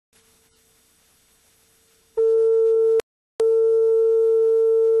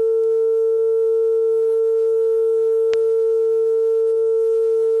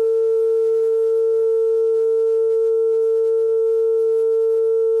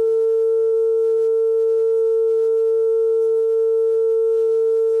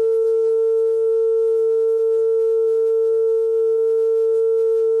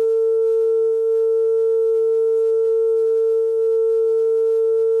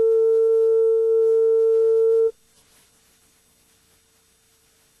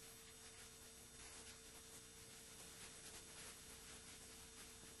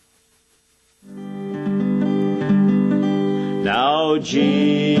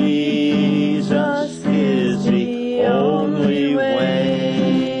Jesus is the only way.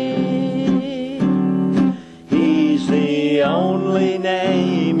 He's the only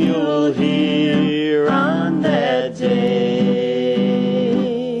name you'll hear on that day.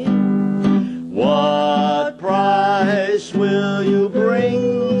 What price will you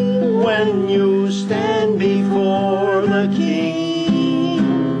bring when you stand before the King?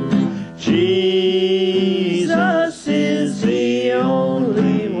 Jesus is the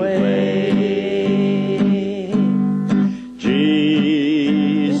only way.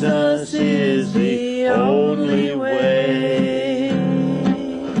 Jesus is the only way.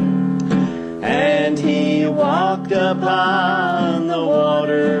 And he walked upon the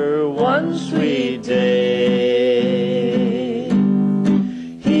water one sweet day.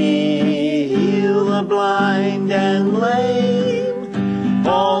 He healed the blind and lame.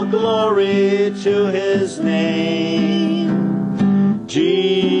 All glory to his name.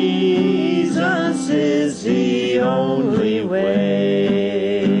 Jesus is the only way.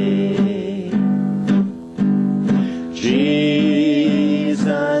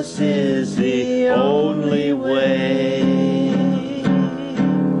 Jesus is the only way.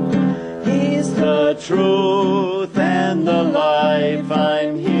 He's the truth and the life,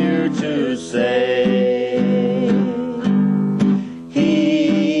 I'm here to say.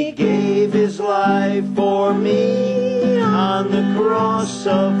 He gave his life for me on the cross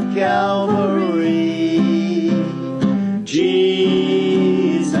of Calvary.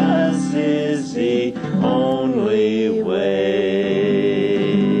 Jesus is the only way.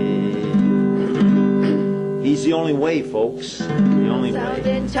 He's the only way, folks. The only Sound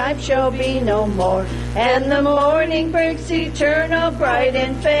way. in time shall be no more, and the morning breaks eternal, bright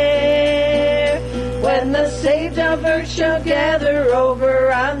and fair. When the saved of earth shall gather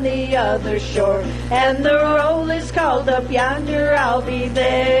over on the other shore, and the roll is called up yonder, I'll be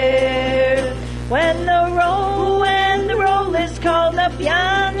there. When the roll is called up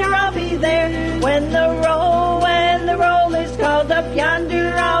yonder, I'll be there. When the roll is called up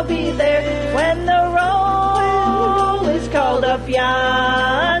yonder, I'll be there. When the roll is called up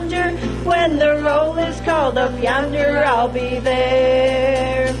yonder, when the roll is called up yonder, I'll be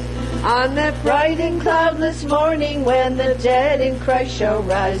there. On that bright and cloudless morning, when the dead in Christ shall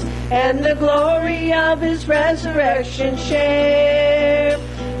rise, and the glory of his resurrection share.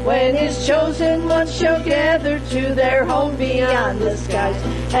 When his chosen ones shall gather to their home beyond the skies,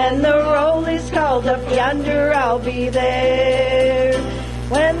 and the roll is called up yonder, I'll be there.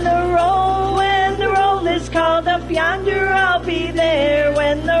 When the roll is called up yonder, I'll be there.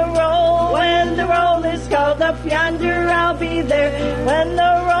 When the roll is called up yonder, I'll be there. When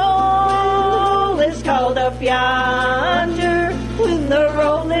the roll is called up yonder, when the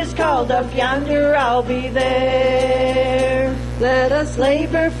roll is called up yonder, I'll be there. Let us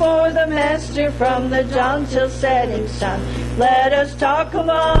labor for the Master from the dawn till setting sun. Let us talk of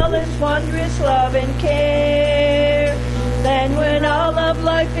all his wondrous love and care. Then when all of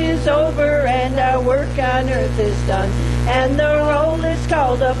life is over and our work on earth is done, and the roll is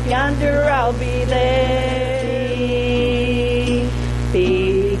called up yonder, I'll be there.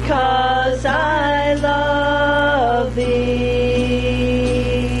 Because I love thee,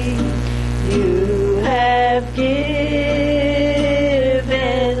 you have given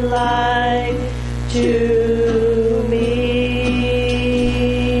life to me.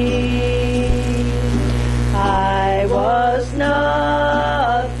 I was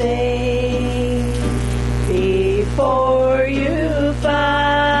nothing before you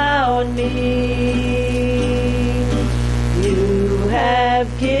found me.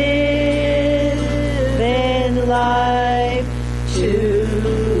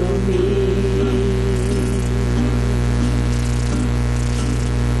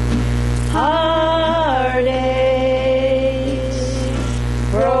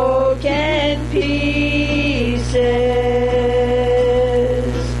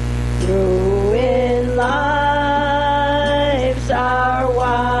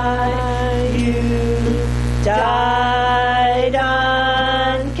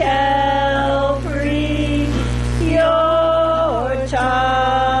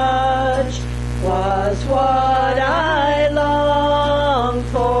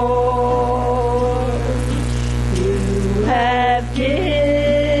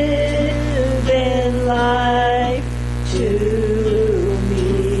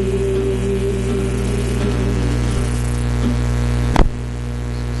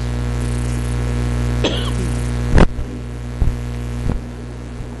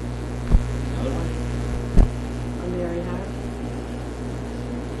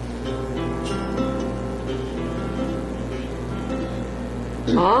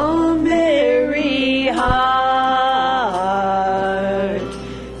 Oh, Mary heart,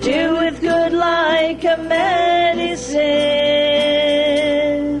 doeth good like a medicine,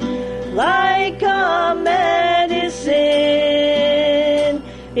 like a medicine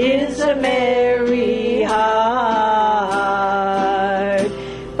is a merry heart,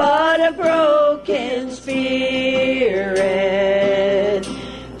 but a broken spirit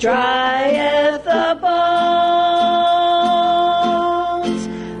drieth the bones.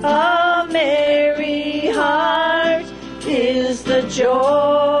 A merry heart is the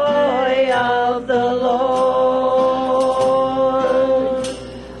joy of the Lord.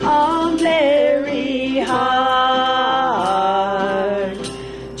 A merry heart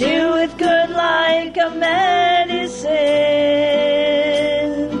doeth good like a medicine,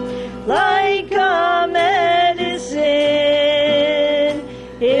 like a medicine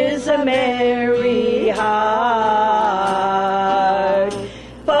is a merry heart,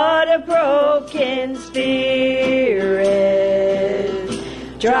 but a broken spirit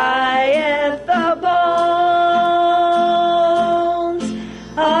drieth the bones.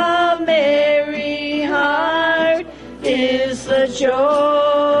 A merry heart is the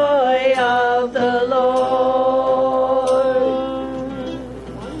joy of the Lord.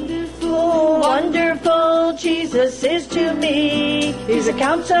 Wonderful, wonderful Jesus is to me. He's a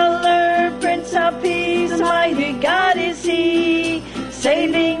counselor, Prince of Peace, mighty God is He,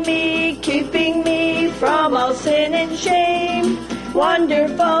 saving me, keeping me from all sin and shame.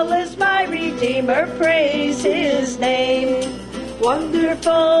 Wonderful is my Redeemer, praise His name.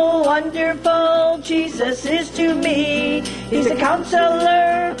 Wonderful, wonderful Jesus is to me. He's a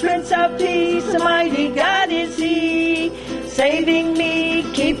counselor, Prince of Peace, mighty God is He, saving me,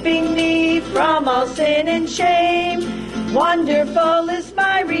 keeping me from all sin and shame. Wonderful is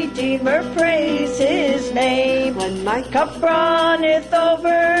my Redeemer, praise His name. When my cup runneth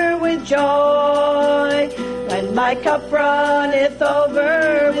over with joy, when my cup runneth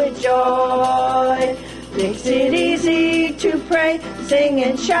over with joy, makes it easy to pray, sing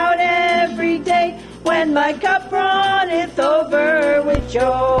and shout every day. When my cup runneth over with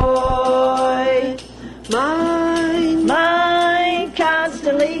joy, mine, mine,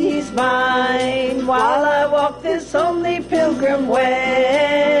 constantly He's mine, while I walk this only pilgrim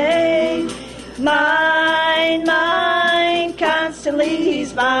way. Mine, mine, constantly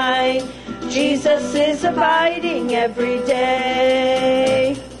He's mine, Jesus is abiding every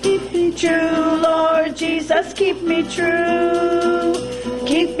day. Keep me true, Lord Jesus, keep me true.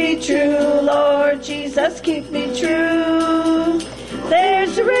 Keep me true, Lord Jesus, keep me true.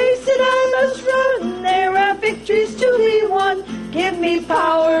 There's a race that I must run, there are victories to be won. Give me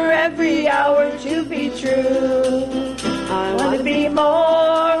power every hour to be true. I want to be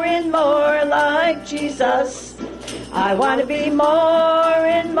more and more like Jesus. I want to be more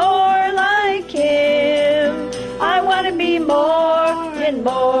and more like Him. I want to be more and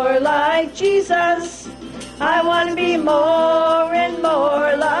more like Jesus. I want to be more and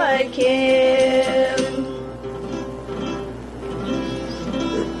more like Him.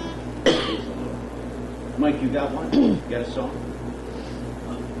 Mike, you got one? You got a song?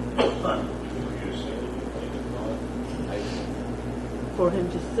 For him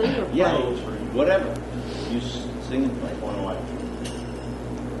to sing or play? Yeah, whatever. You sing and play.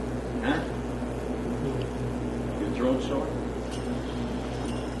 Huh? Your throat sore?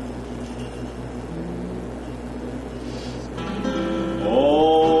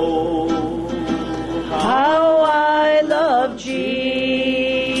 Oh, How I love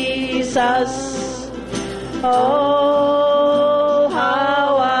Jesus. Oh,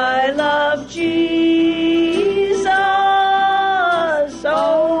 how I love Jesus.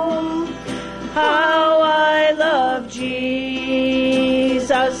 Oh, how I love Jesus.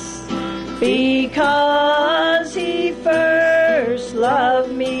 Because He first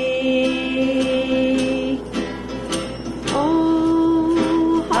loved me.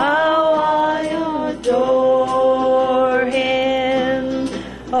 Oh, how I adore Him.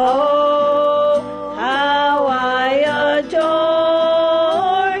 Oh, how I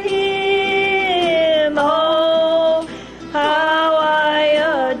adore Him. Oh, how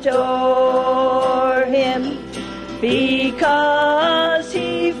I adore Him. Because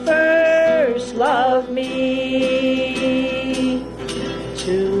He first loved me.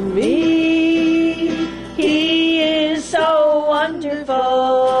 To me, He is so wonderful.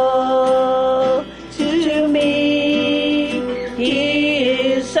 To me, He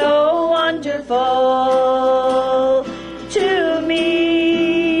is so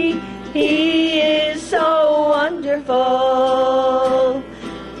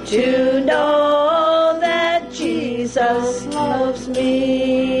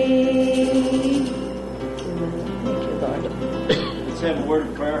Let's have a word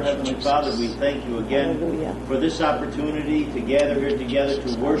of prayer. Heavenly Father, we thank you again for this opportunity to gather here together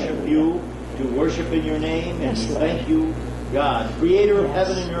to worship you, to worship in your name. And we thank you, God, creator of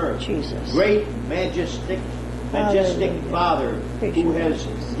heaven and earth, Jesus. Great, majestic Father, who has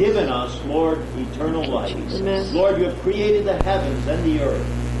given us, Lord, eternal life. Amen. Lord, you have created the heavens and the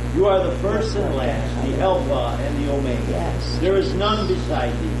earth. You are the first and last, the Alpha and the Omega. Yes. There is none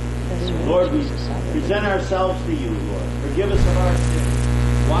beside thee. Right. Lord, we present ourselves to you, Lord. Forgive us of our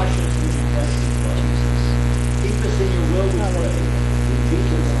sins. Wash us with your precious blood. Keep us in your will, we pray. In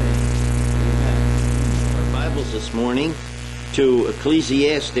Jesus' name, amen. Our Bibles this morning to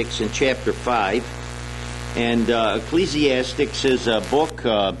Ecclesiastics in chapter 5. And Ecclesiastics is a book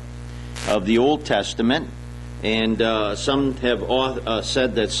of the Old Testament. And some have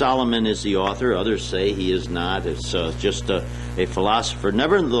said that Solomon is the author. Others say he is not. It's just a philosopher.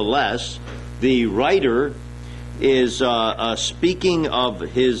 Nevertheless, the writer is speaking of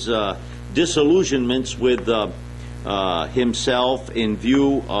his disillusionments with himself in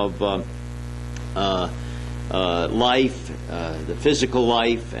view of life, the physical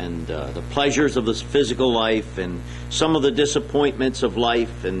life, and the pleasures of this physical life, and some of the disappointments of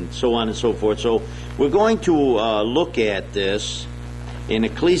life, and so on and so forth. So we're going to look at this in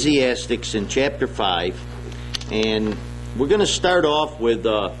Ecclesiastics in chapter 5, and we're going to start off with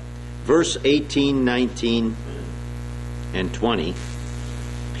verse 18, 19, and 20.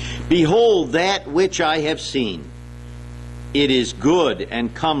 Behold, that which I have seen, it is good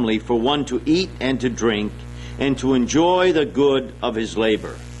and comely for one to eat and to drink, and to enjoy the good of his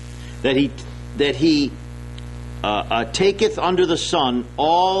labor, that he taketh under the sun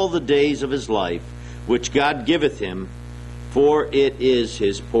all the days of his life, which God giveth him, for it is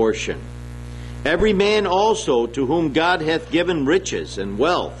his portion. Every man also to whom God hath given riches and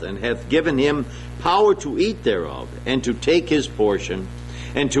wealth, and hath given him power to eat thereof, and to take his portion,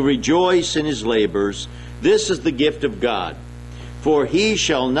 and to rejoice in his labors, this is the gift of God. For he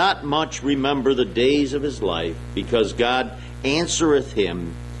shall not much remember the days of his life, because God answereth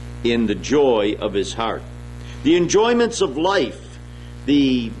him in the joy of his heart. The enjoyments of life,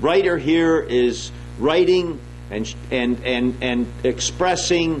 the writer here is writing and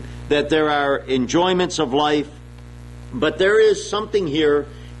expressing that there are enjoyments of life, but there is something here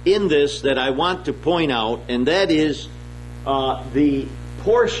in this that I want to point out, and that is the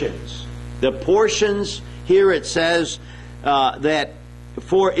portions. The portions, here it says that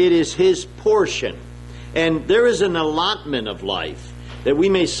for it is his portion. And there is an allotment of life, that we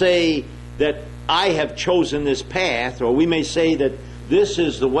may say that I have chosen this path, or we may say that this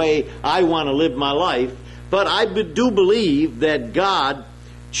is the way I want to live my life. But I do believe that God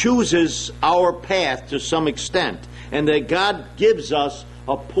chooses our path to some extent, and that God gives us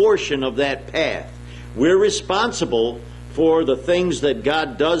a portion of that path. We're responsible for the things that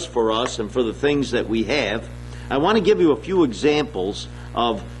God does for us and for the things that we have. I want to give you a few examples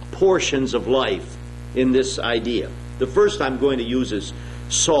of portions of life in this idea. The first I'm going to use is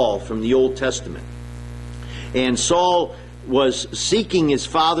Saul from the Old Testament. And Saul was seeking his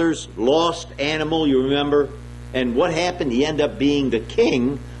father's lost animal, you remember? And what happened? He ended up being the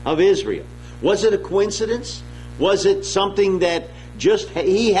king of Israel. Was it a coincidence? Was it something that just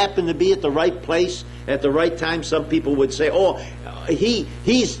he happened to be at the right place at the right time? Some people would say, oh,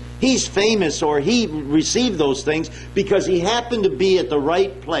 he's famous, or he received those things because he happened to be at the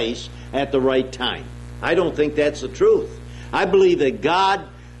right place at the right time. I don't think that's the truth. I believe that God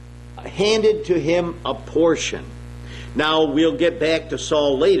handed to him a portion. Now, we'll get back to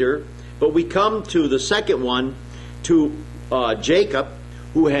Saul later, but we come to the second one, to Jacob,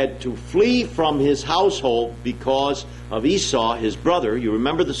 who had to flee from his household because of Esau, his brother. You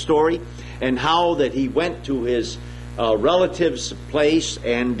remember the story? And how that he went to his relative's place,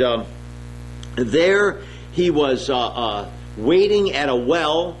 and there he was waiting at a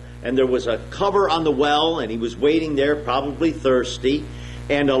well, and there was a cover on the well, and he was waiting there, probably thirsty,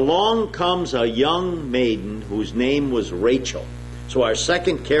 and along comes a young maiden whose name was Rachel. So our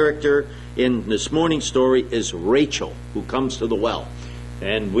second character in this morning's story is Rachel, who comes to the well.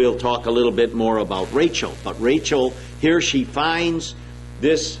 And we'll talk a little bit more about Rachel. But Rachel, here she finds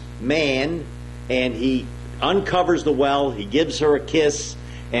this man, and he uncovers the well, he gives her a kiss,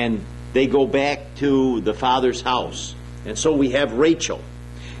 and they go back to the father's house. And so we have Rachel.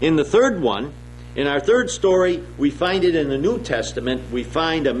 In the third one, in our third story, we find it in the New Testament. We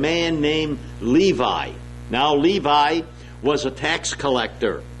find a man named Levi. Now, Levi was a tax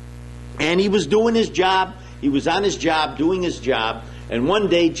collector, and he was doing his job. He was on his job, doing his job, and one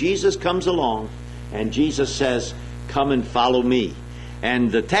day Jesus comes along, and Jesus says, "Come and follow me."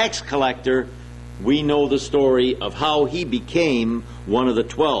 And the tax collector we know the story of how he became one of the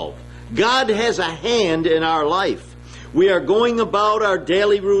 12. God has a hand in our life. We are going about our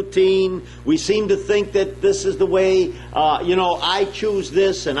daily routine. We seem to think that this is the way, I choose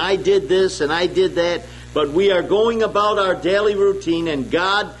this and I did this and I did that. But we are going about our daily routine, and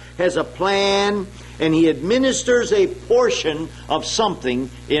God has a plan, and he administers a portion of something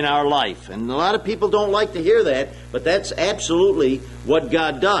in our life. And a lot of people don't like to hear that, but that's absolutely what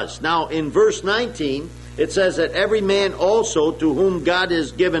God does. Now, in verse 19, it says that every man also to whom God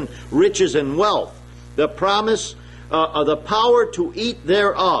has given riches and wealth, the promise, the power to eat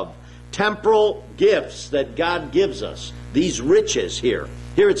thereof, temporal gifts that God gives us, these riches here.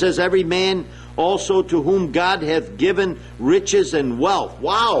 Here it says, every man also to whom God hath given riches and wealth.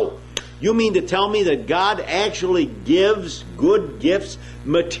 Wow! You mean to tell me that God actually gives good gifts,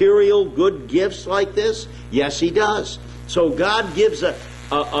 material good gifts like this? Yes, he does. So God gives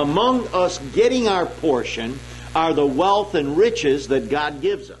among us getting our portion are the wealth and riches that God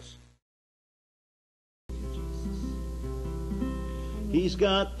gives us. He's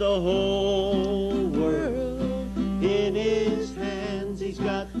got the whole world in his hands. He's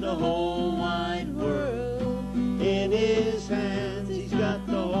got the whole wide world in his hands. He's got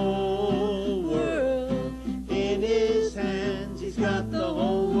the whole world in his hands. He's got the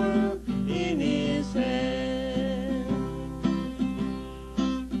whole world in his hands.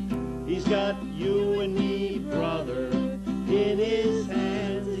 He's got you and me, brother, in his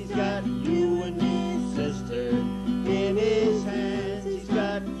hands. He's got you and me, sister, in his hands. He's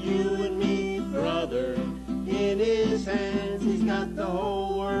got you and me, brother, in his hands. He's got the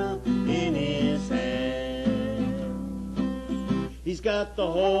whole world in his hands. He's got the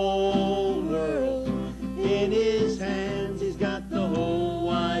whole world in his hands. He's got the whole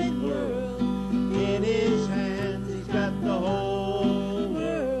wide world in his hands. He's got the whole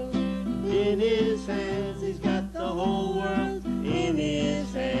world in his hands. He's got the whole world in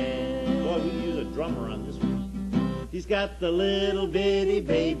his hands. Boy, we could use a drummer on this one. He's got the little bitty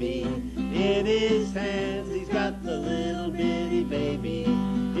baby in his hands. He's got the little bitty baby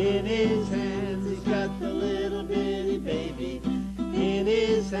in his hands. He's got the little bitty baby in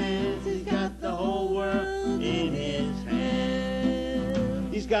his hands. He's got the whole world in his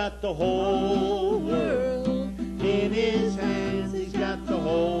hands. He's got the whole world in his hands. He's got the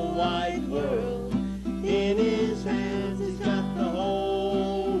whole wide world in his hands. He's got the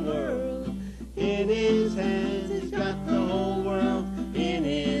whole world in his hands. He's got the whole world in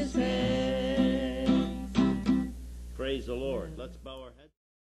his hands. Praise the Lord. Let's bow our heads.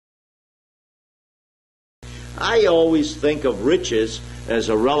 I always think of riches as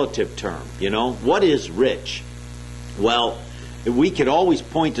a relative term. What is rich? Well, we could always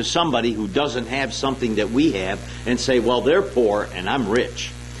point to somebody who doesn't have something that we have and say, well, they're poor and I'm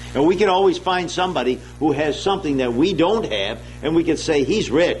rich. And we can always find somebody who has something that we don't have, and we can say, he's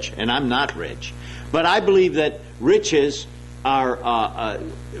rich and I'm not rich. But I believe that riches are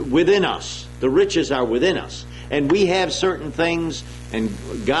within us. The riches are within us. And we have certain things, and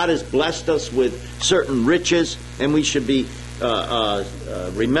God has blessed us with certain riches, and we should be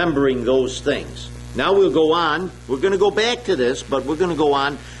remembering those things. Now we'll go on. We're going to go back to this, but we're going to go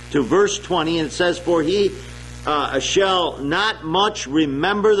on to verse 20, and it says, for he shall not much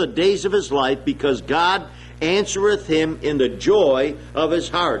remember the days of his life, because God answereth him in the joy of his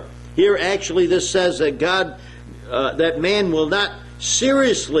heart. Here actually this says that God, that man will not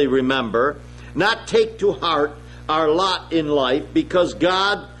seriously remember, not take to heart our lot in life, because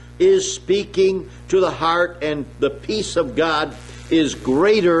God is speaking to the heart, and the peace of God is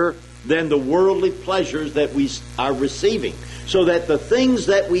greater than the worldly pleasures that we are receiving. So that the things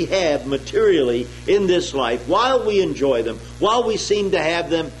that we have materially in this life, while we enjoy them, while we seem to have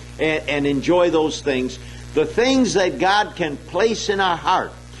them and enjoy those things, the things that God can place in our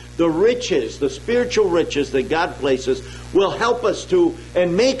heart, the riches, the spiritual riches that God places, will help us to,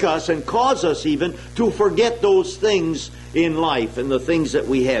 and make us, and cause us even, to forget those things in life and the things that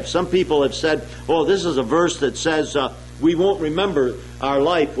we have. Some people have said, oh, this is a verse that says we won't remember our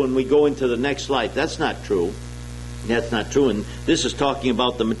life when we go into the next life. That's not true. That's not true. And this is talking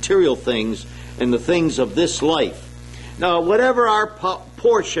about the material things and the things of this life. Now, whatever our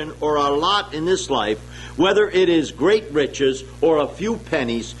portion or our lot in this life, whether it is great riches or a few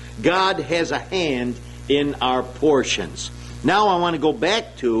pennies, God has a hand in our portions. Now I want to go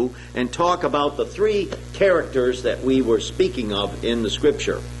back to and talk about the three characters that we were speaking of in the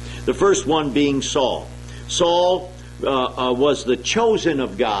Scripture. The first one being Saul. Saul was the chosen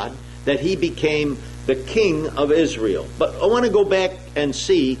of God, that he became the king of Israel. But I want to go back and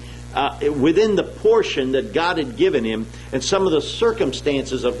see within the portion that God had given him and some of the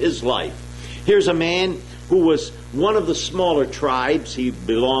circumstances of his life. Here's a man who was one of the smaller tribes he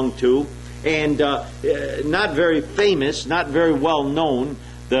belonged to, and not very famous, not very well known.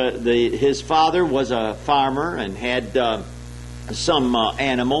 His father was a farmer and had some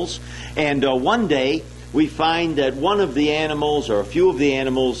animals, and one day we find that one of the animals, or a few of the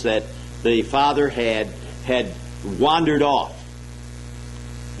animals that the father had wandered off.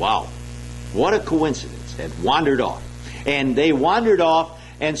 Wow, what a coincidence! Had wandered off, and they wandered off,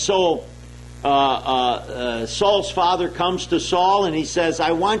 and so Saul's father comes to Saul and he says,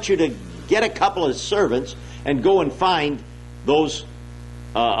 "I want you to get a couple of servants and go and find those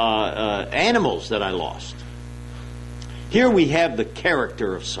animals that I lost." Here we have the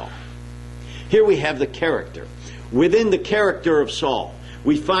character of Saul. Here we have the character. Within the character of Saul,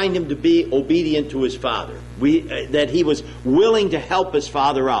 we find him to be obedient to his father. That he was willing to help his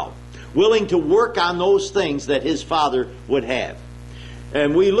father out, willing to work on those things that his father would have.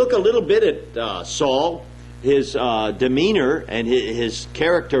 And we look a little bit at Saul, his demeanor and his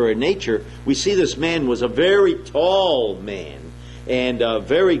character and nature. We see this man was a very tall man and a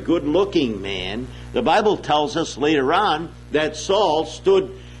very good-looking man. The Bible tells us later on that Saul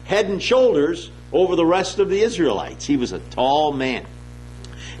stood head and shoulders over the rest of the Israelites. He was a tall man.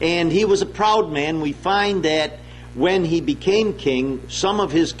 And he was a proud man. We find that when he became king, some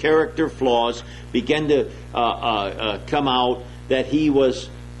of his character flaws began to come out, that he was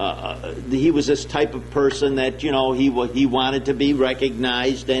this type of person that, you know, he wanted to be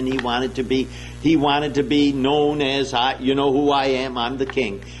recognized, and he wanted to be known as, you know who I am, I'm the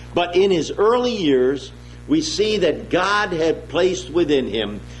king. But in his early years, we see that God had placed within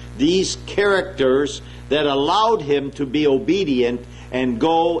him these characters that allowed him to be obedient and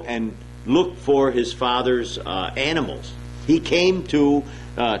go and look for his father's animals. He came to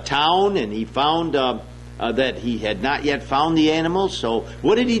town and he found that he had not yet found the animals. So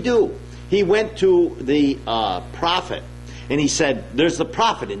what did he do? He went to the prophet and he said, "There's the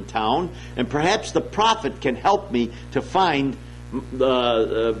prophet in town, and perhaps the prophet can help me to find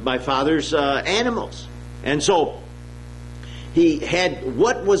my father's animals." And so he had,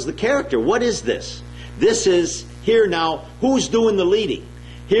 what was the character? What is this? This is, here now, who's doing the leading?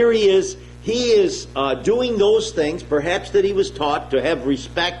 Here he is doing those things, perhaps that he was taught, to have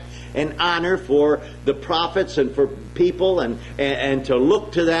respect and honor for the prophets and for people, and to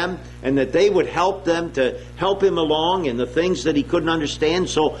look to them, and that they would help them, to help him along in the things that he couldn't understand.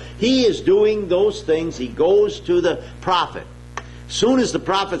 So he is doing those things. He goes to the prophet. Soon as the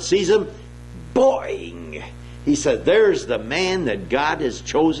prophet sees him, boing! He said, "There's the man that God has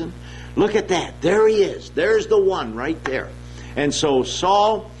chosen. Look at that. There he is. There's the one right there." And so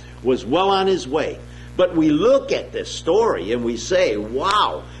Saul was well on his way. But we look at this story and we say,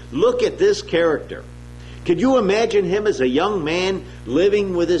 wow, look at this character. Could you imagine him as a young man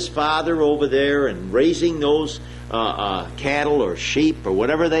living with his father over there and raising those cattle or sheep or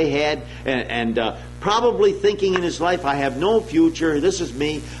whatever they had, and probably thinking in his life, "I have no future. This is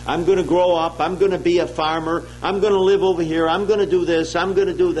me. I'm going to grow up. I'm going to be a farmer. I'm going to live over here. I'm going to do this. I'm going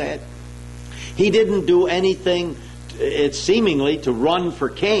to do that." He didn't do anything, it's seemingly, to run for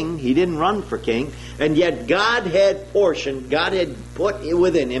king. He didn't run for king. And yet God had God had put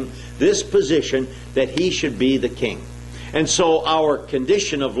within him this position that he should be the king. And so our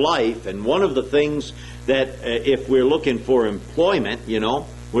condition of life, and one of the things that if we're looking for employment, you know,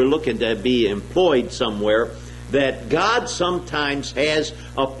 we're looking to be employed somewhere, that God sometimes has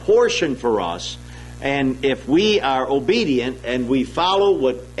a portion for us. And if we are obedient and we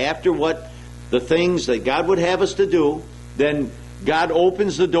follow after the things that God would have us to do, then God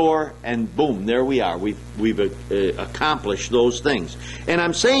opens the door, and boom, there we are. We've accomplished those things. And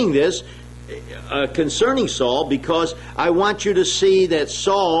I'm saying this concerning Saul because I want you to see that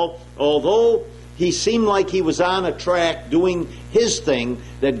Saul, although he seemed like he was on a track doing his thing,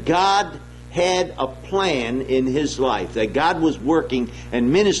 that God had a plan in his life, that God was working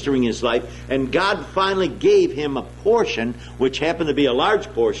and ministering his life, and God finally gave him a portion, which happened to be a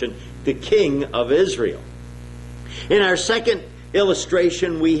large portion, the king of Israel. In our second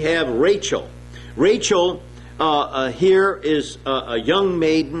illustration, we have Rachel. Rachel here is a young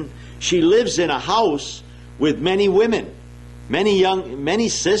maiden. She lives in a house with many women, many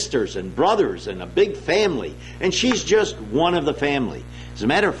sisters and brothers, and a big family. And she's just one of the family. As a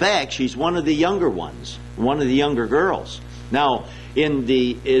matter of fact, she's one of the younger ones, one of the younger girls. Now, in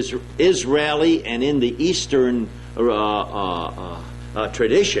the Israeli and in the Eastern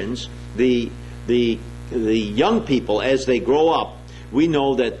traditions, the young people, as they grow up, we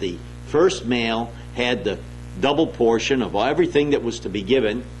know that the first male had the double portion of everything that was to be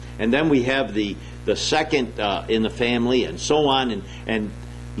given, and then we have the second in the family, and so on, and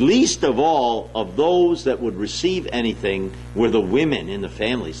Least of all of those that would receive anything were the women in the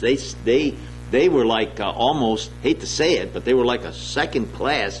families. They were like almost, hate to say it, but they were like a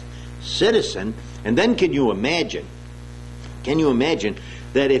second-class citizen. And then can you imagine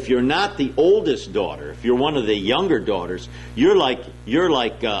that if you're not the oldest daughter, if you're one of the younger daughters, you're like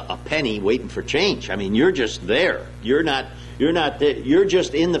a penny waiting for change. I mean, you're just there. You're not there. You're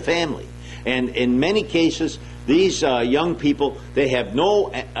just in the family. And in many cases, these young people, they have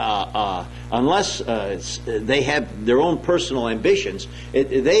no, unless they have their own personal ambitions,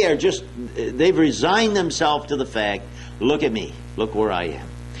 they've resigned themselves to the fact, look at me, look where I am.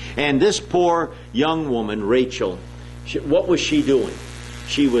 And this poor young woman, Rachel, what was she doing?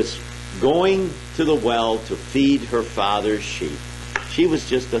 She was going to the well to feed her father's sheep. She was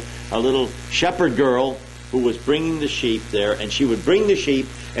just a little shepherd girl who was bringing the sheep there, and she would bring the sheep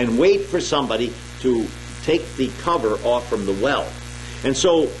and wait for somebody to take the cover off from the well. And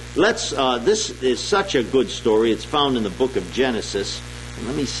so this is such a good story. It's found in the book of Genesis. And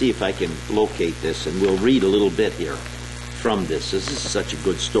let me see if I can locate this, and we'll read a little bit here from this. This is such a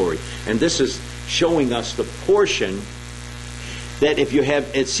good story. And this is showing us the portion that if you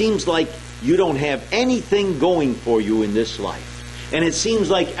have, it seems like you don't have anything going for you in this life. And it seems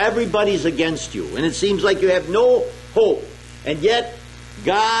like everybody's against you. And it seems like you have no hope. And yet,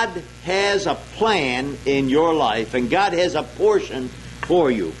 God has a plan in your life. And God has a portion for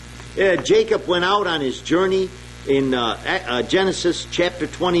you. Jacob went out on his journey in Genesis chapter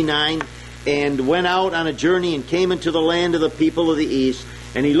 29. And went out on a journey and came into the land of the people of the east.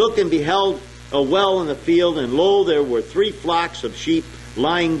 And he looked and beheld a well in the field. And lo, there were 3 flocks of sheep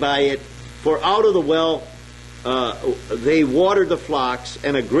lying by it. For out of the well they watered the flocks,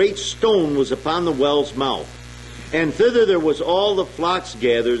 and a great stone was upon the well's mouth. And thither there was all the flocks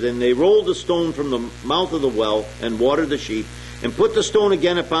gathered, and they rolled the stone from the mouth of the well, and watered the sheep, and put the stone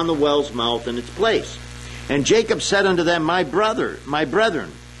again upon the well's mouth in its place. And Jacob said unto them, My brethren,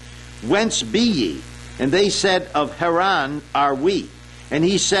 whence be ye? And they said, Of Haran are we. And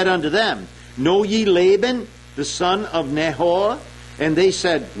he said unto them, Know ye Laban, the son of Nahor? And they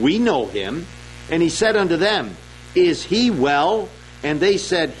said, We know him. And he said unto them, Is he well? And they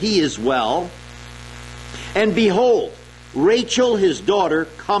said, He is well. And behold, Rachel his daughter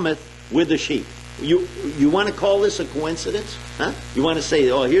cometh with the sheep. You want to call this a coincidence? Huh? You want to say,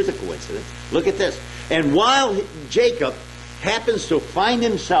 oh, here's a coincidence. Look at this. And while Jacob happens to find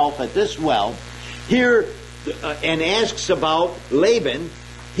himself at this well, here and asks about Laban,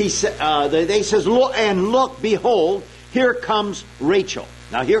 they says, look, behold, here comes Rachel.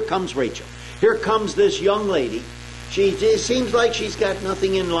 Now here comes Rachel. Here comes this young lady. It seems like she's got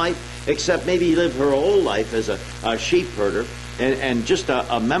nothing in life except maybe live her whole life as a sheep herder and just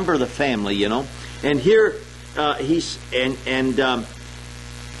a member of the family, you know. And here he's and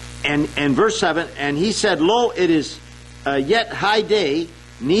verse 7, and he said, Lo, it is yet high day,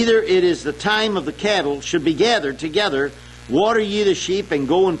 neither it is the time of the cattle should be gathered together. Water ye the sheep and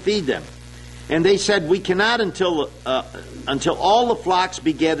go and feed them. And they said, We cannot until all the flocks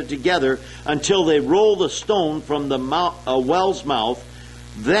be gathered together, until they roll the stone from the well's mouth.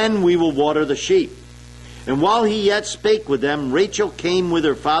 Then we will water the sheep. And while he yet spake with them, Rachel came with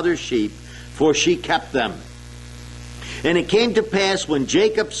her father's sheep, for she kept them. And it came to pass, when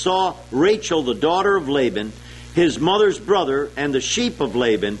Jacob saw Rachel, the daughter of Laban, his mother's brother, and the sheep of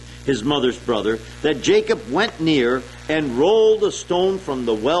Laban, his mother's brother, that Jacob went near and rolled a stone from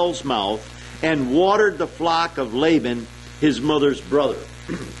the well's mouth, and watered the flock of Laban, his mother's brother.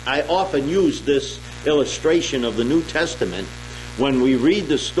 I often use this illustration of the New Testament when we read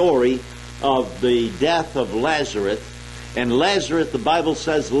the story of the death of Lazarus. And Lazarus, the Bible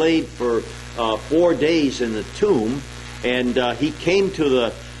says, laid for 4 days in the tomb. And he came to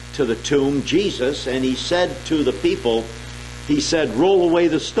the tomb, Jesus, and he said to the people, he said, Roll away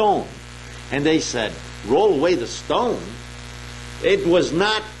the stone. And they said, Roll away the stone? It was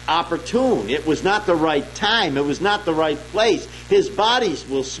not opportune. It was not the right time. It was not the right place. His bodies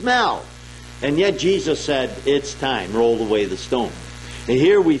will smell. And yet Jesus said, It's time. Roll away the stone. And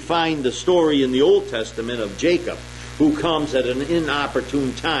here we find the story in the Old Testament of Jacob, who comes at an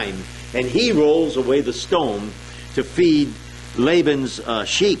inopportune time, and he rolls away the stone to feed Laban's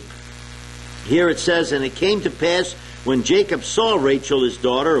sheep. Here it says, And it came to pass, when Jacob saw Rachel, his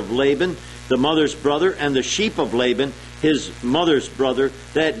daughter of Laban, the mother's brother, and the sheep of Laban, his mother's brother,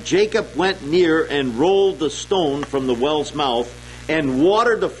 that Jacob went near and rolled the stone from the well's mouth, and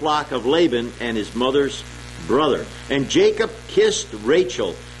watered the flock of Laban and his mother's brother. And Jacob kissed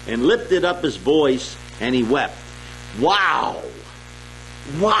Rachel, and lifted up his voice, and he wept. Wow!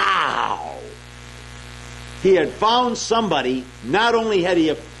 Wow! he had found somebody. Not only had he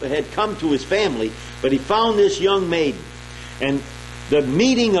had come to his family, but he found this young maiden. And the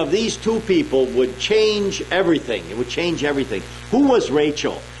meeting of these two people would change everything. It would change everything. Who was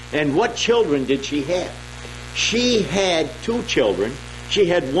Rachel? And what children did she have? She had two children. She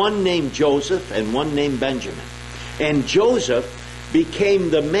had one named Joseph and one named Benjamin. And Joseph became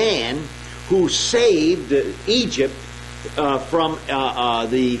the man who saved Egypt from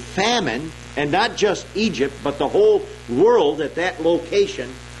the famine, and not just Egypt, but the whole world at that location,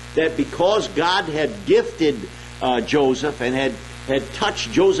 that because God had gifted Joseph and had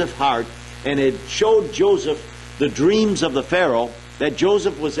touched Joseph's heart and had showed Joseph the dreams of the Pharaoh, that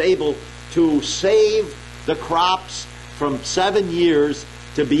Joseph was able to save the crops from 7 years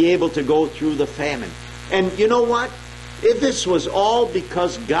to be able to go through the famine. And you know what? If this was all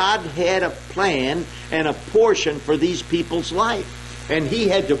because God had a plan and a portion for these people's life. And he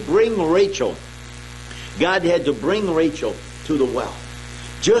had to bring Rachel. God had to bring Rachel to the well.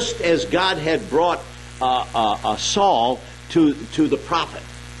 Just as God had brought Saul to the prophet.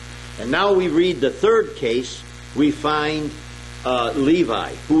 And now we read the third case. We find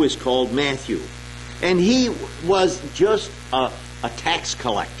Levi, who is called Matthew. And he was just a tax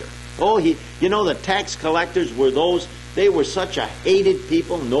collector. Oh, the tax collectors were they were such a hated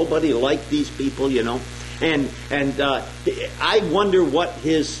people. Nobody liked these people, And I wonder what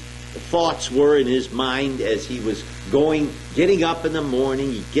his thoughts were in his mind as he was getting up in the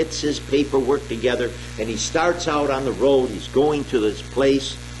morning. He gets his paperwork together and he starts out on the road. He's going to this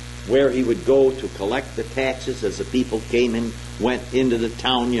place where he would go to collect the taxes as the people went into the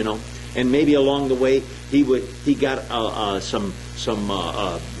town, And maybe along the way he got some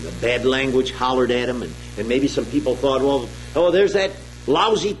bad language hollered at him, and maybe some people thought, oh, there's that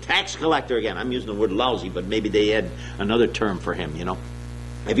lousy tax collector again. I'm using the word lousy, but maybe they had another term for him,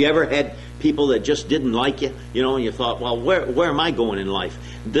 Have you ever had people that just didn't like you, and you thought, well, where am I going in life?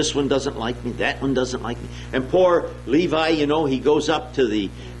 This one doesn't like me, that one doesn't like me. And poor Levi, he goes up to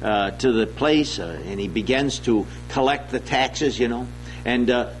the place and he begins to collect the taxes,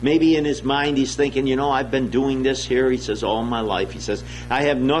 And maybe in his mind he's thinking, I've been doing this here, he says, all my life. He says, I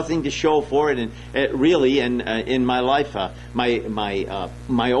have nothing to show for it, and in my life,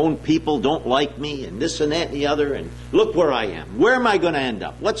 my own people don't like me, and this and that and the other, and look where I am. Where am I going to end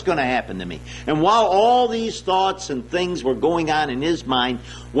up? What's going to happen to me? And while all these thoughts and things were going on in his mind,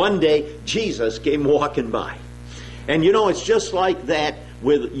 one day Jesus came walking by. And it's just like that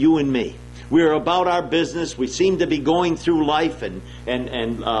with you and me. We're about our business. We seem to be going through life, and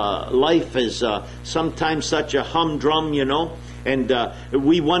life is sometimes such a humdrum, And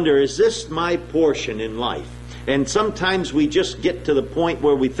we wonder, is this my portion in life? And sometimes we just get to the point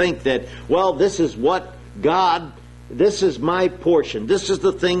where we think that, well, this is my portion. This is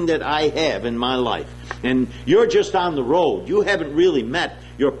the thing that I have in my life. And you're just on the road. You haven't really met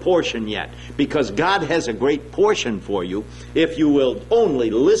your portion yet, because God has a great portion for you if you will only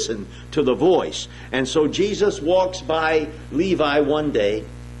listen to the voice. And so Jesus walks by Levi one day,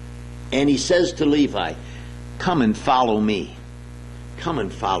 and he says to Levi, come and follow me. Come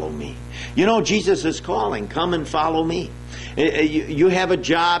and follow me. Jesus is calling, come and follow me. You have a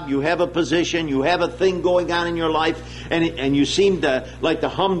job, you have a position, you have a thing going on in your life, and you seem to, like the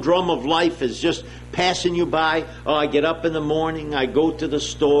humdrum of life is just passing you by. Oh, I get up in the morning, I go to the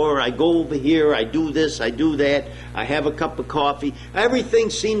store, I go over here, I do this, I do that, I have a cup of coffee. Everything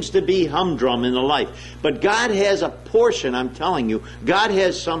seems to be humdrum in the life. But God has a portion, I'm telling you. God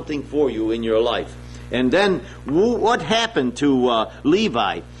has something for you in your life. And then what happened to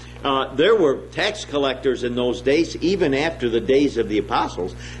Levi? There were tax collectors in those days, even after the days of the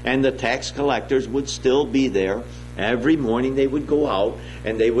apostles, and the tax collectors would still be there. Every morning they would go out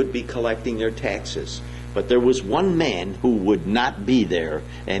and they would be collecting their taxes. But there was one man who would not be there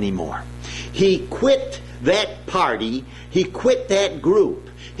anymore. He quit that party, he quit that group,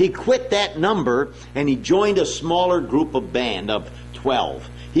 he quit that number, and he joined a smaller group of band of 12.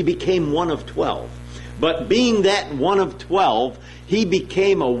 He became one of 12. But being that one of 12, he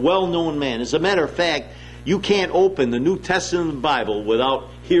became a well-known man. As a matter of fact, you can't open the New Testament of the Bible without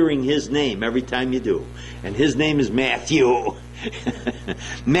hearing his name every time you do. And his name is Matthew.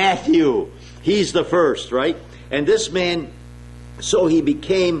 Matthew. He's the first, right? And this man, so he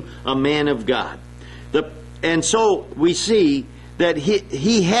became a man of God. And so we see that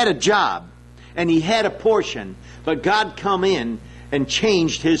he had a job and he had a portion, but God come in and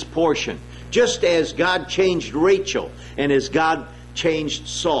changed his portion. Just as God changed Rachel and as God changed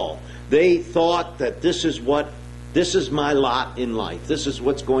Saul. They thought that this is my lot in life. This is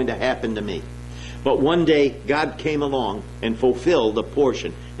what's going to happen to me. But one day God came along and fulfilled a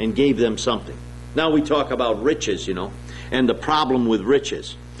portion and gave them something. Now we talk about riches, and the problem with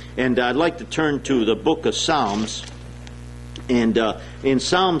riches. And I'd like to turn to the book of Psalms. And in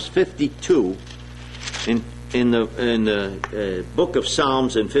Psalms 52, in the book of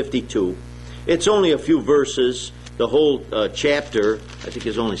Psalms in 52, it's only a few verses. The whole chapter, I think,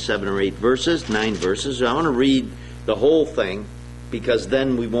 is only 7 or 8 verses, 9 verses. I want to read the whole thing, because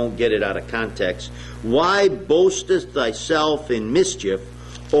then we won't get it out of context. Why boastest thyself in mischief,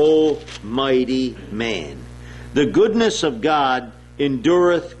 O mighty man? The goodness of God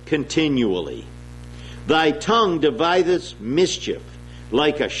endureth continually. Thy tongue deviseth mischief,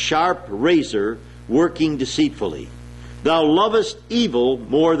 like a sharp razor working deceitfully. Thou lovest evil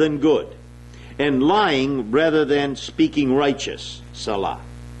more than good, and lying rather than speaking righteous. Salah.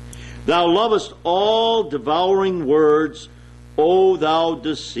 Thou lovest all devouring words, O thou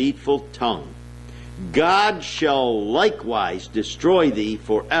deceitful tongue. God shall likewise destroy thee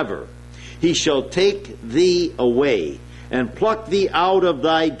forever. He shall take thee away, and pluck thee out of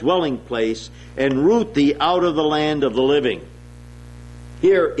thy dwelling place, and root thee out of the land of the living.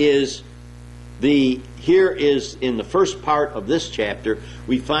 Here is in the first part of this chapter,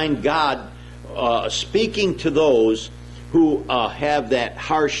 we find God speaking to those who have that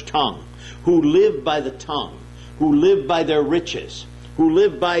harsh tongue, who live by the tongue, who live by their riches, who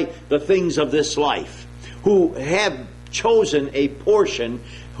live by the things of this life, who have chosen a portion,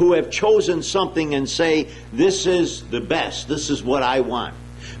 who have chosen something and say, this is the best, this is what I want.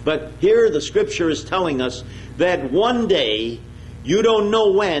 But here the scripture is telling us that one day, you don't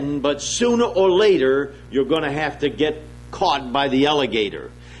know when, but sooner or later, you're going to have to get caught by the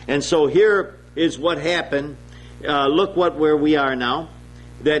alligator. And so here is what happened. Look where we are now.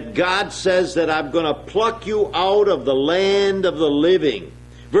 That God says that I'm going to pluck you out of the land of the living.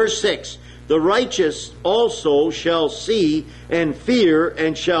 Verse 6, the righteous also shall see and fear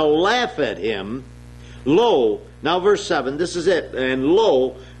and shall laugh at him. Lo, now verse 7, this is it. And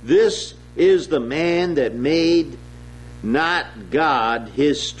lo, this is the man that made not God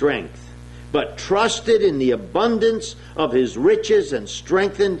his strength, but trusted in the abundance of his riches and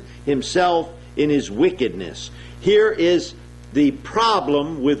strengthened himself in his wickedness. Here is the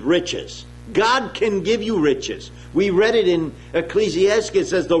problem with riches. God can give you riches. We read it in Ecclesiastes. It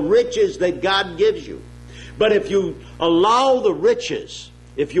says the riches that God gives you. But if you allow the riches,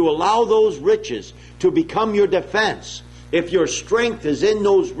 if you allow those riches to become your defense, if your strength is in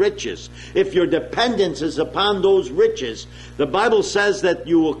those riches, if your dependence is upon those riches, the Bible says that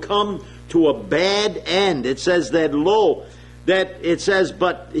you will come to a bad end. It says that,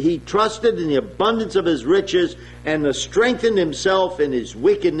 but he trusted in the abundance of his riches and strengthened himself in his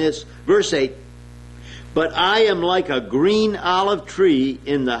wickedness. Verse 8, but I am like a green olive tree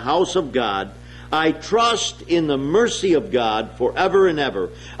in the house of God. I trust in the mercy of God forever and ever.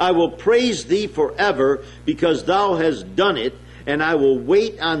 I will praise thee forever because thou hast done it, and I will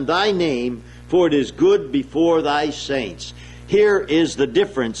wait on thy name, for it is good before thy saints. Here is the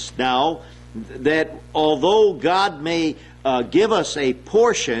difference now, that although God may give us a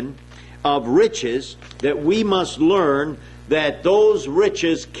portion of riches, that we must learn that those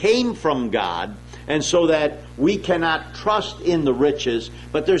riches came from God, and so that we cannot trust in the riches,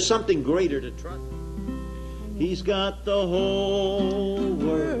 but there's something greater to trust. He's got the whole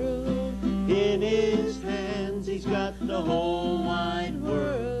world in his hands. He's got the whole wide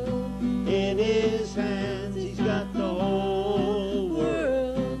world in his hands. He's got the whole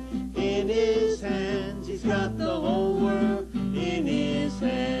world in his hands. He's got the whole world in his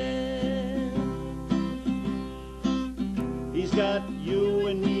hands. He's got you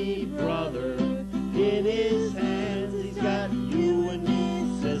and me, brother, in his hands. He's got you and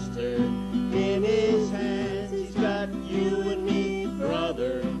me, sister, in his hands. He's got you and me,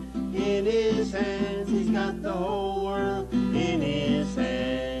 brother, in his hands. He's got the whole world in his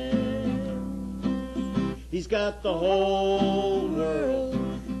hands. He's got the whole world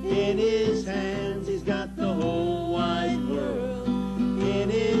in his hands. He's got the whole wide world in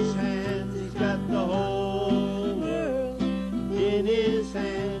his hands. He's got the whole world in his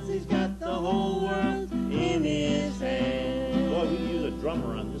hands. He's got the whole world in his hands. Boy, we can use a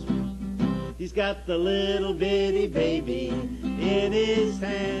drummer on this one. He's got the little bitty baby in his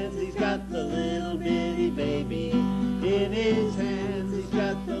hands. He's got the little bitty baby in his hands. He's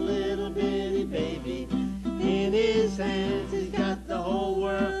got the little bitty baby in his hands. He's got the whole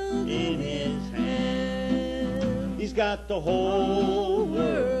world in his hands. He's got the whole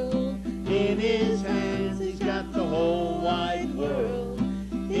world in his hands. He's got the whole wide world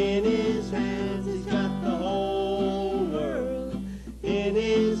in his hands. He's got the whole world in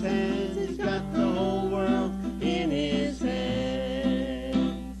his hands. He's got the whole world in his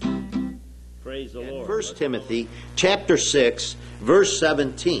hands. Praise Timothy chapter 6, verse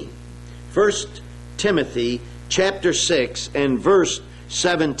 17. 1 Timothy chapter 6 and verse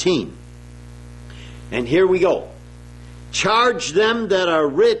 17. And here we go. Charge them that are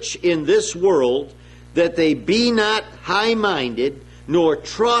rich in this world, that they be not high-minded, nor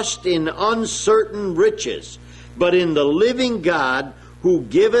trust in uncertain riches, but in the living God, who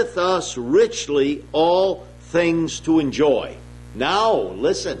giveth us richly all things to enjoy. Now,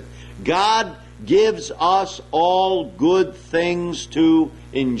 listen. God gives us all good things to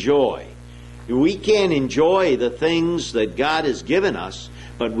enjoy. We can enjoy the things that God has given us,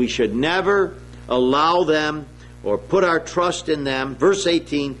 but we should never allow them or put our trust in them. Verse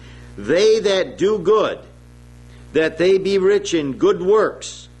 18, they that do good, that they be rich in good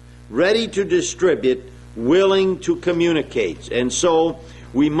works, ready to distribute, willing to communicate. And so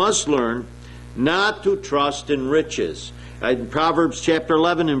we must learn not to trust in riches. In Proverbs chapter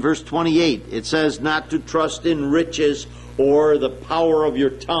 11 and verse 28, it says not to trust in riches or the power of your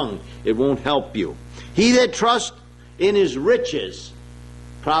tongue. It won't help you. He that trusts in his riches,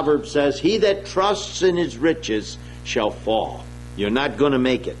 Proverbs says, he that trusts in his riches shall fall. You're not going to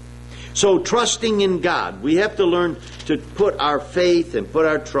make it. So trusting in God, we have to learn to put our faith and put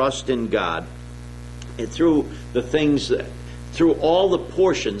our trust in God, and through the things that, through all the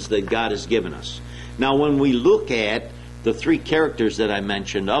portions that God has given us. Now when we look at the three characters that I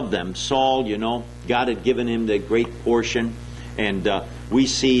mentioned of them, Saul, God had given him the great portion, and we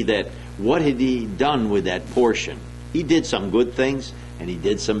see that what had he done with that portion? He did some good things and he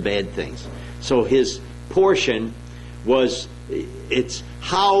did some bad things. So his portion was, it's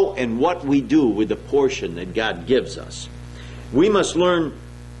how and what we do with the portion that God gives us. We must learn,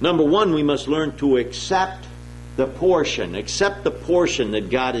 number one, we must learn to accept the portion that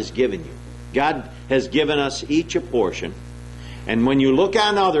God has given you. God has given us each a portion. And when you look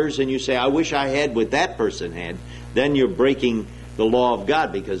on others and you say, I wish I had what that person had, then you're breaking the law of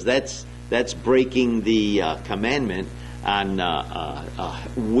God, because that's breaking the commandment on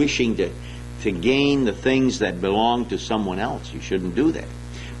wishing to gain the things that belong to someone else. You shouldn't do that.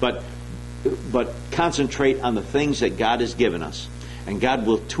 But concentrate on the things that God has given us. And God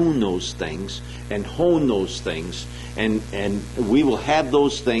will tune those things and hone those things. And we will have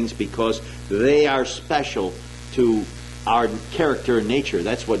those things because they are special to our character and nature.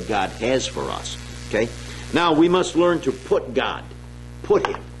 That's what God has for us. Okay? Now we must learn to put God, put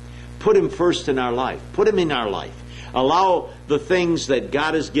Him first in our life. Put Him in our life. Allow the things that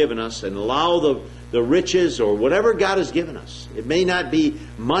God has given us, and allow the riches or whatever God has given us. It may not be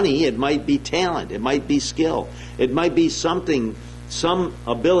money, it might be talent, it might be skill, it might be something, some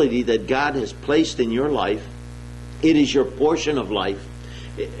ability that God has placed in your life. It is your portion of life.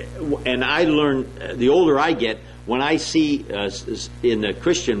 And I learn, the older I get, when I see in the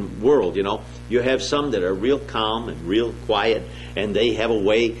Christian world, you have some that are real calm and real quiet, and they have a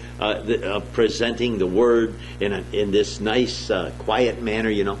way of presenting the Word in this nice, quiet manner,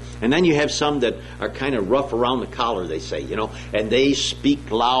 And then you have some that are kind of rough around the collar, they say, and they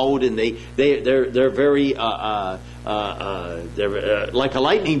speak loud, and they're very they're like a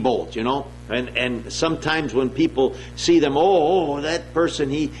lightning bolt, And sometimes when people see them, that person,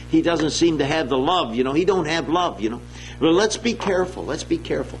 he doesn't seem to have the love, he don't have love, Well, let's be careful. Let's be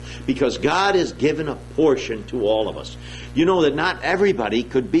careful. Because God has given a portion to all of us. You know that not everybody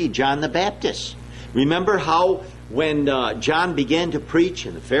could be John the Baptist. Remember how when John began to preach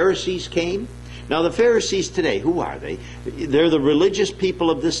and the Pharisees came? Now the Pharisees today, who are they? They're the religious people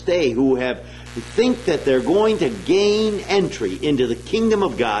of this day who think that they're going to gain entry into the kingdom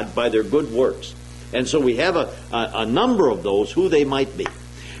of God by their good works. And so we have a number of those, who they might be.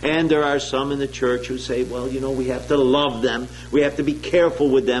 And there are some in the church who say, well, we have to love them. We have to be careful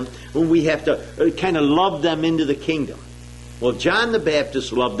with them. We have to kind of love them into the kingdom. Well, John the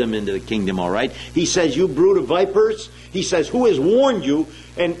Baptist loved them into the kingdom, all right. He says, you brood of vipers. He says, who has warned you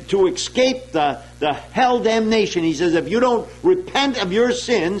and to escape the hell damnation? He says, if you don't repent of your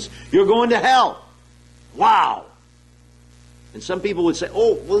sins, you're going to hell. Wow. And some people would say,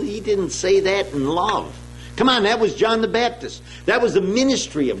 he didn't say that in love. Come on, that was John the Baptist. That was the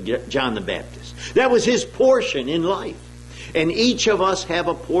ministry of John the Baptist. That was his portion in life. And each of us have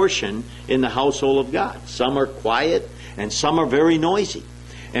a portion in the household of God. Some are quiet and some are very noisy.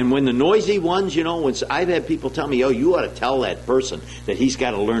 And when the noisy ones, when I've had people tell me, you ought to tell that person that he's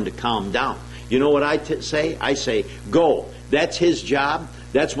got to learn to calm down. You know what I say? I say, go. That's his job.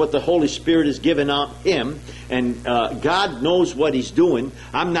 That's what the Holy Spirit has given him. And God knows what He's doing.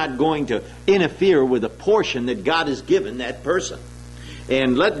 I'm not going to interfere with a portion that God has given that person.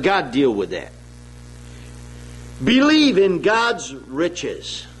 And let God deal with that. Believe in God's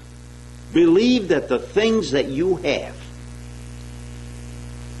riches. Believe that the things that you have,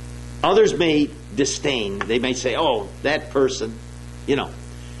 others may disdain. They may say, oh, that person,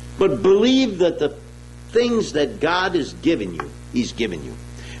 But believe that the things that God has given you, He's given you.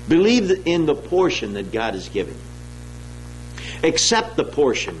 Believe in the portion that God has given you. Accept the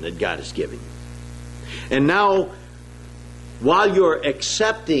portion that God has given you. And now, while you're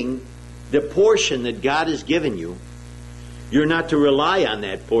accepting the portion that God has given you, you're not to rely on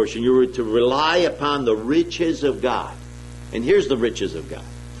that portion. You're to rely upon the riches of God. And here's the riches of God.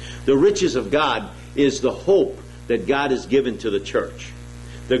 The riches of God is the hope that God has given to the church.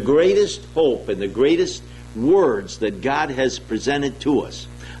 The greatest hope and the greatest words that God has presented to us.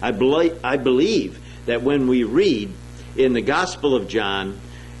 I believe that when we read in the Gospel of John,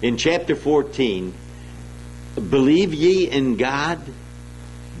 in chapter 14, believe ye in God,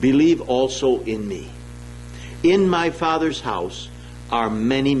 believe also in me. In my Father's house are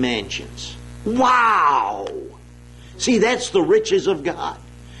many mansions. Wow! See, that's the riches of God.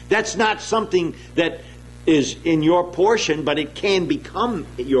 That's not something that is in your portion, but it can become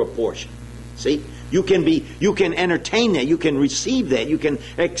your portion. See? You can entertain that, you can receive that, you can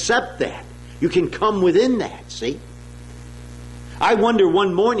accept that. You can come within that, see? I wonder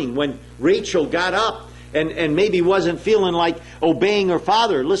one morning when Rachel got up and maybe wasn't feeling like obeying her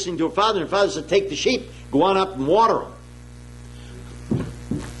father, listening to her father, and her father said, take the sheep, go on up and water them.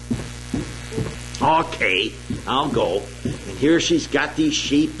 Okay, I'll go. And here she's got these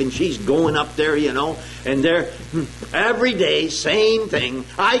sheep, and she's going up there, and they're every day, same thing.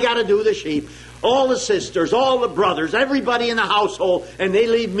 I got to do the sheep. All the sisters, all the brothers, everybody in the household, and they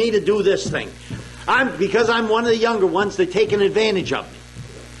leave me to do this thing. Because I'm one of the younger ones, they're taking advantage of me.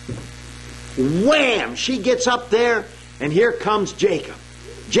 Wham! She gets up there, and here comes Jacob.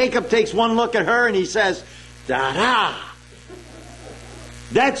 Jacob takes one look at her, and he says, "Da-da!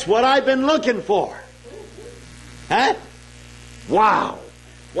 That's what I've been looking for." Huh? Wow.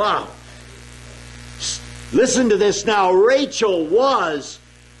 Wow. Listen to this now. Rachel was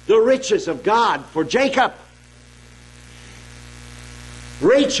the riches of God for Jacob.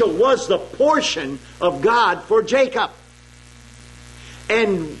 Rachel was the portion of God for Jacob.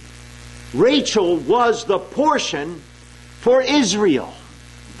 And Rachel was the portion for Israel.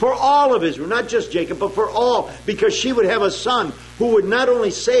 For all of Israel. Not just Jacob, but for all. Because she would have a son who would not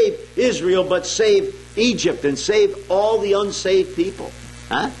only save Israel, but save Egypt and save all the unsaved people.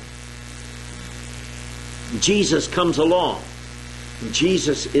 Huh? Jesus comes along.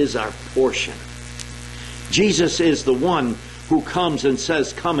 Jesus is our portion. Jesus is the one who comes and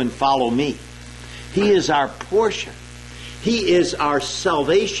says, come and follow me. He is our portion. He is our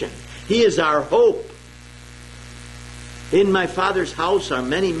salvation. He is our hope. In my Father's house are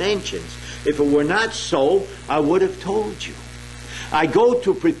many mansions. If it were not so, I would have told you. I go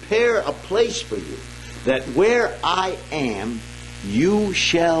to prepare a place for you, that where I am, you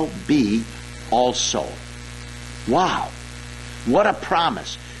shall be also. Wow. What a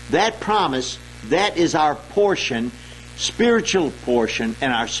promise. That promise, that is our portion, spiritual portion,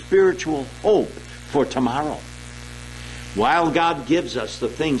 and our spiritual hope for tomorrow. While God gives us the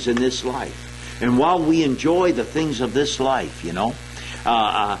things in this life, and while we enjoy the things of this life,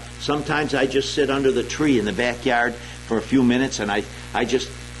 sometimes I just sit under the tree in the backyard for a few minutes, and I just,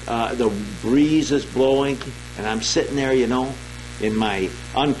 the breeze is blowing, and I'm sitting there, in my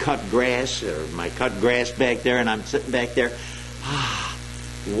uncut grass, or my cut grass back there, and I'm sitting back there.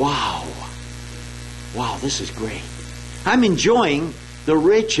 Wow. Wow, this is great. I'm enjoying the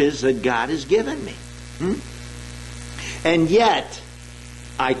riches that God has given me. And yet,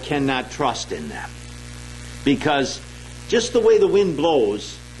 I cannot trust in them. Because just the way the wind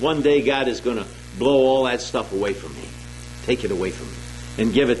blows, one day God is going to blow all that stuff away from me. Take it away from me.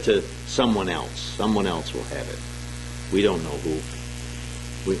 And give it to someone else. Someone else will have it. We don't know who.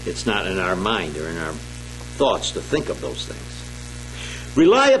 It's not in our mind or in our thoughts to think of those things.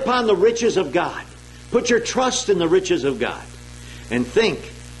 Rely upon the riches of God. Put your trust in the riches of God. And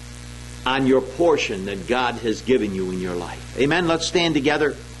think on your portion that God has given you in your life. Amen? Let's stand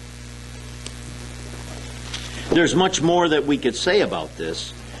together. There's much more that we could say about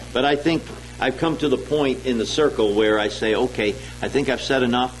this, but I think I've come to the point in the circle where I say, okay, I think I've said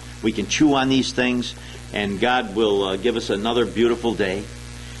enough. We can chew on these things, and God will give us another beautiful day.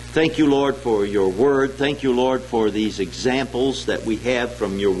 Thank you, Lord, for your word. Thank you, Lord, for these examples that we have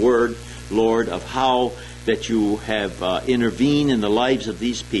from your word, Lord, of how that you have intervened in the lives of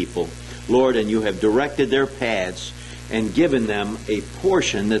these people, Lord, and you have directed their paths and given them a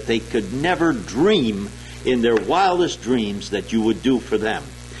portion that they could never dream in their wildest dreams that you would do for them.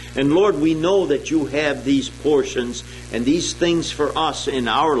 And Lord, we know that you have these portions and these things for us in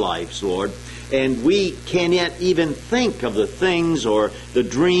our lives, Lord. And we cannot even think of the things or the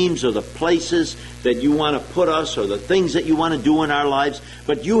dreams or the places that you want to put us or the things that you want to do in our lives.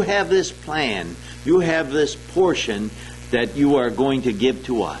 But you have this plan. You have this portion that you are going to give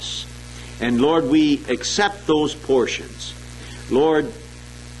to us. And Lord, we accept those portions. Lord,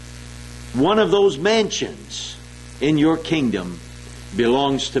 one of those mansions in your kingdom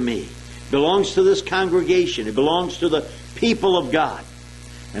belongs to me. Belongs to this congregation. It belongs to the people of God.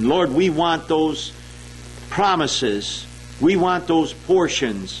 And Lord, we want those promises. We want those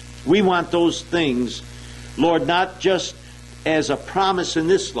portions. We want those things, Lord, not just as a promise in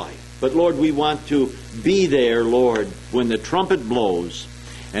this life, but Lord, we want to be there, Lord, when the trumpet blows.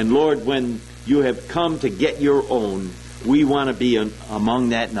 And Lord, when you have come to get your own, we want to be among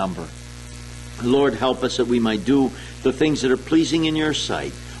that number. Lord, help us that we might do the things that are pleasing in your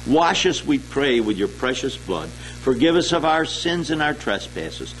sight. Wash us, we pray, with your precious blood. Forgive us of our sins and our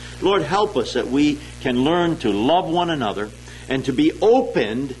trespasses. Lord, help us that we can learn to love one another and to be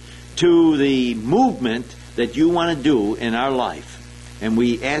opened to the movement that you want to do in our life. And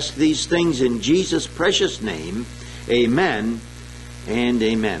we ask these things in Jesus' precious name. Amen and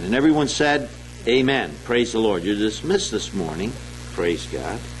amen. And everyone said, amen. Praise the Lord. You're dismissed this morning. Praise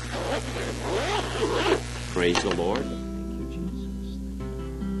God. Praise the Lord.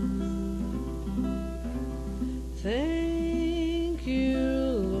 Thank you,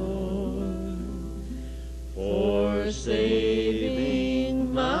 Lord, for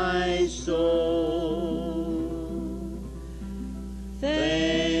saving my soul.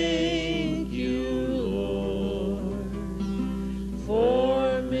 Thank you, Lord,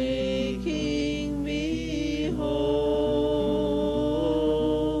 for making me whole.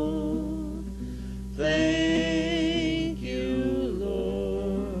 Thank you,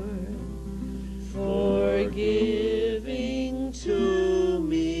 Lord, for giving to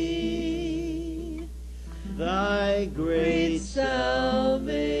me thy great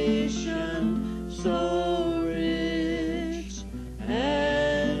salvation, so rich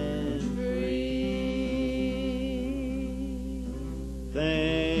and free.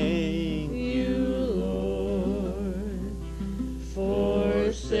 Thank you, Lord,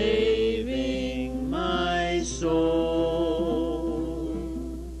 for saving my soul.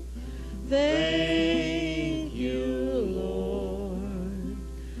 Thank you, Lord,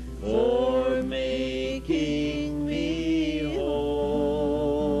 for making me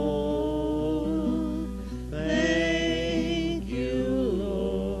whole. Thank you,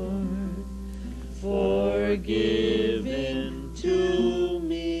 Lord, for giving to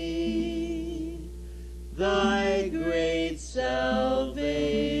me thy great salvation,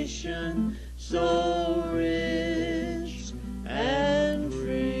 so rich and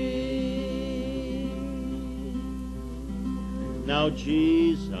free. Now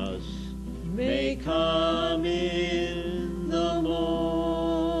Jesus May come in the morning.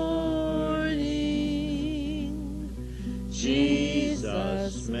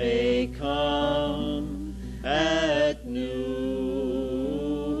 Jesus may come at noon.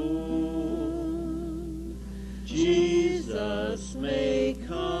 Jesus may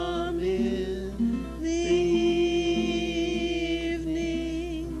come in the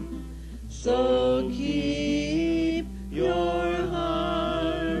evening. So keep your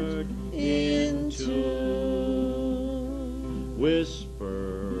heart in tune.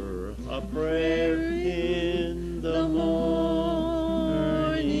 whisper a prayer in the Morning,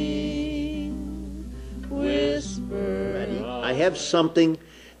 whisper. I have something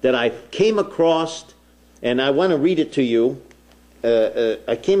that I came across, and I want to read it to you.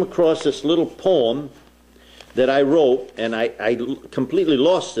 I came across this little poem that I wrote, and I completely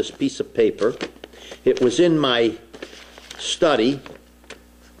lost this piece of paper. It was in my study,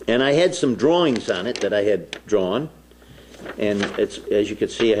 and I had some drawings on it that I had drawn. And it's, as you can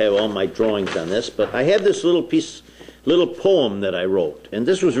see, I have all my drawings on this. But I have this little poem that I wrote. And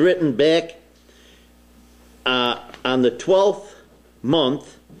this was written back on the 12th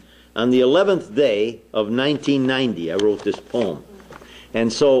month, on the 11th day of 1990. I wrote this poem.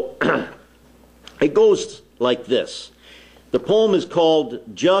 And so it goes like this. The poem is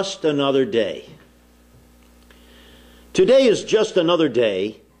called Just Another Day. Today is just another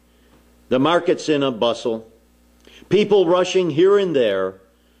day. The market's in a bustle. People rushing here and there.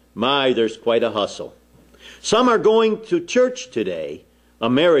 My, there's quite a hustle. Some are going to church today. A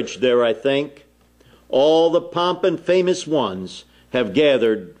marriage there, I think. All the pomp and famous ones have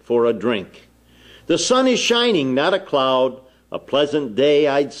gathered for a drink. The sun is shining, not a cloud. A pleasant day,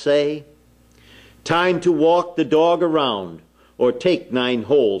 I'd say. Time to walk the dog around, or take 9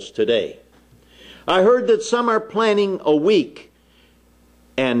 holes today. I heard that some are planning a week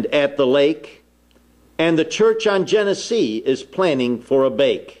and at the lake, and the church on Genesee is planning for a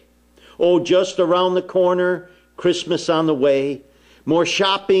bake. Oh, just around the corner, Christmas on the way, more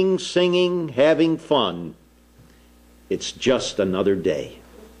shopping, singing, having fun. It's just another day.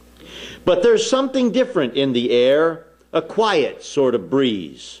 But there's something different in the air, a quiet sort of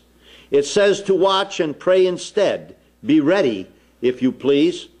breeze. It says to watch and pray instead. Be ready, if you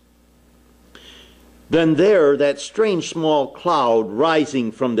please. Then there, that strange small cloud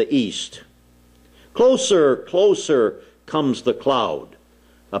rising from the east. Closer, closer comes the cloud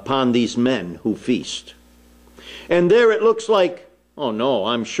upon these men who feast. And there it looks like, oh no,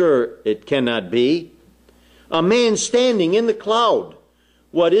 I'm sure it cannot be, a man standing in the cloud.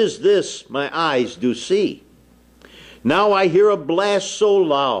 What is this my eyes do see? Now I hear a blast so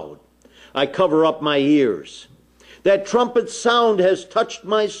loud, I cover up my ears. That trumpet sound has touched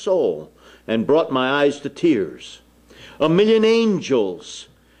my soul and brought my eyes to tears. A million angels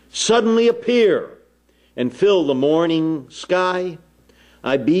suddenly appear and fill the morning sky.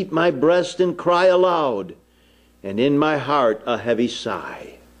 I beat my breast and cry aloud, and in my heart a heavy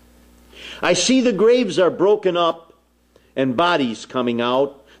sigh. I see the graves are broken up and bodies coming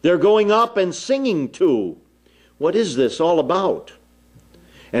out. They're going up and singing too. What is this all about?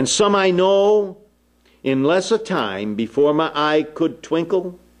 And some I know, in less a time before my eye could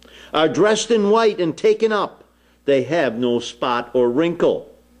twinkle, are dressed in white and taken up. They have no spot or wrinkle.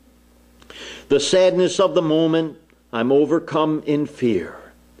 The sadness of the moment, I'm overcome in fear.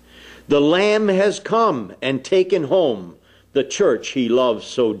 The Lamb has come and taken home the church he loves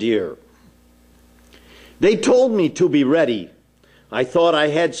so dear. They told me to be ready. I thought I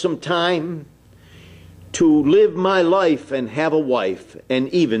had some time to live my life and have a wife and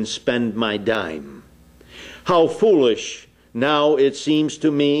even spend my dime. How foolish now it seems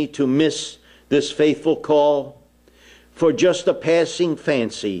to me to miss this faithful call. For just a passing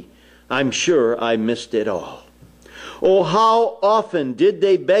fancy, I'm sure I missed it all. Oh, how often did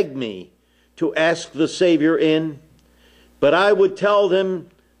they beg me to ask the Savior in, but I would tell them,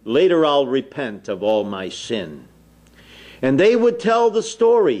 later I'll repent of all my sin. And they would tell the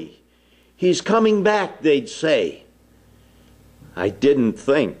story. He's coming back, they'd say. I didn't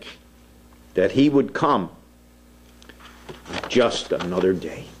think that he would come just another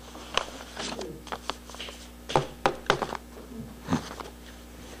day.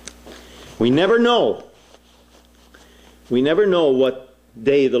 We never know. We never know what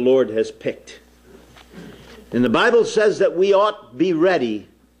day the Lord has picked. And the Bible says that we ought to be ready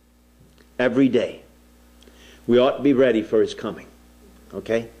every day. We ought to be ready for his coming.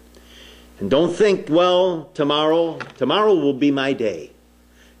 Okay? And don't think, well, tomorrow will be my day.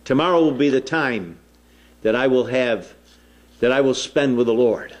 Tomorrow will be the time that I will have, that I will spend with the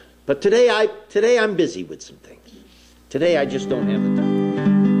Lord. But today I'm busy with some things. Today I just don't have the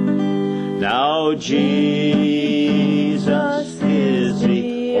time. Now Jesus is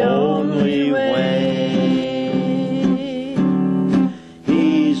the only way.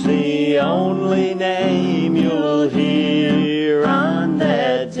 He's the only name you'll hear on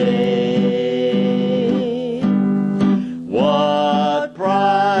that day. What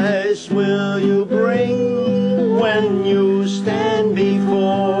price will you bring when you stand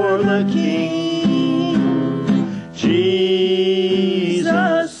before the King?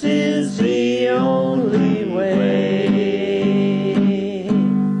 Jesus is the only way.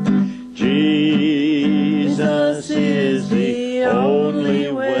 Jesus is the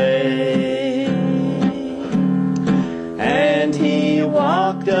only way. And he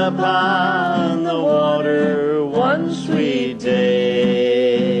walked upon the water one sweet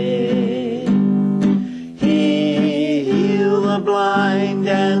day. He healed the blind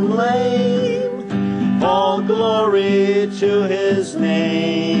and lame. All glory to his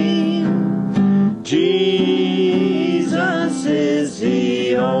name. Jesus is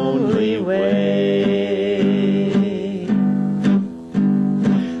the only way.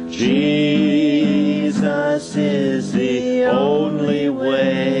 Jesus is the only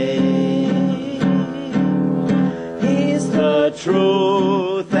way. He's the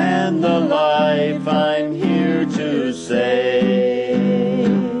truth and the life, I'm here to say.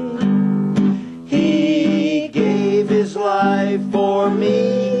 He gave his life for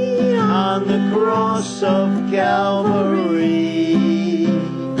me on the cross of Calvary.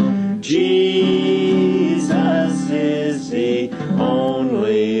 Jesus is the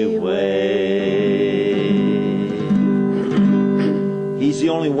only way. He's the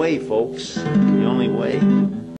only way, folks. The only way.